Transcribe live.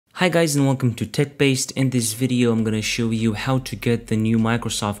Hi guys and welcome to TechBased. In this video I'm going to show you how to get the new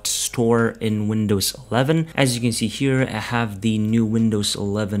Microsoft Store in Windows 11. As you can see here, I have the new Windows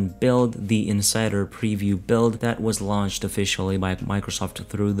 11 build, the Insider Preview build that was launched officially by Microsoft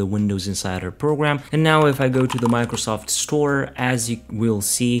through the Windows Insider program. And now if I go to the Microsoft Store, as you will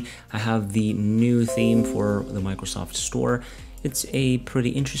see, I have the new theme for the Microsoft Store. It's a pretty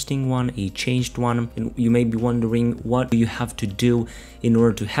interesting one, a changed one, and you may be wondering what do you have to do in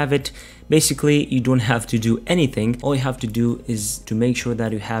order to have it. Basically, you don't have to do anything. All you have to do is to make sure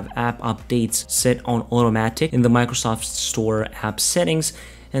that you have app updates set on automatic in the Microsoft Store app settings,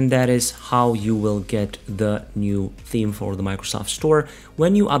 and that is how you will get the new theme for the Microsoft Store.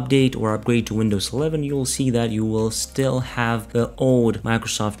 When you update or upgrade to Windows 11, you will see that you will still have the old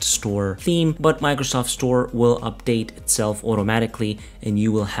Microsoft Store theme, but Microsoft Store will update itself automatically and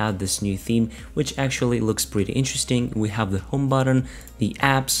you will have this new theme, which actually looks pretty interesting. We have the home button, the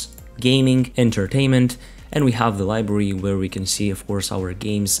apps, gaming, entertainment, and we have the library where we can see, of course, our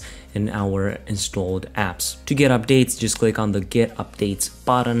games and our installed apps. To get updates, just click on the Get Updates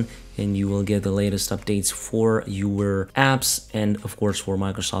button and you will get the latest updates for your apps and, of course, for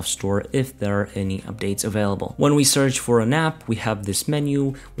Microsoft Store if there are any updates available. When we search for an app, we have this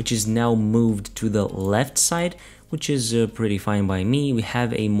menu, which is now moved to the left side, which is pretty fine by me. We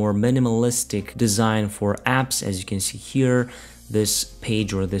have a more minimalistic design for apps, as you can see here. This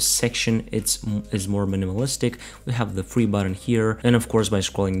page or this section is more minimalistic. We have the free button here, and of course by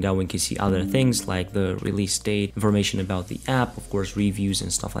scrolling down we can see other things like the release date, information about the app, of course reviews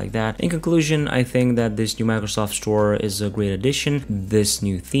and stuff like that. In conclusion, I think that this new Microsoft Store is a great addition, this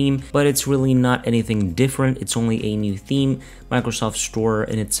new theme, but it's really not anything different. It's only a new theme. Microsoft Store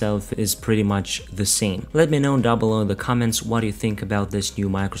in itself is pretty much the same. Let me know down below in the comments what you think about this new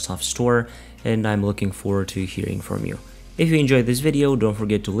Microsoft Store, and I'm looking forward to hearing from you. If you enjoyed this video, don't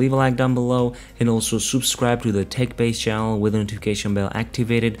forget to leave a like down below and also subscribe to the TechBased channel with the notification bell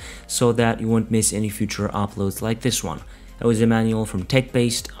activated so that you won't miss any future uploads like this one. I was Emmanuel from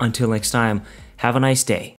TechBased. Until next time, have a nice day.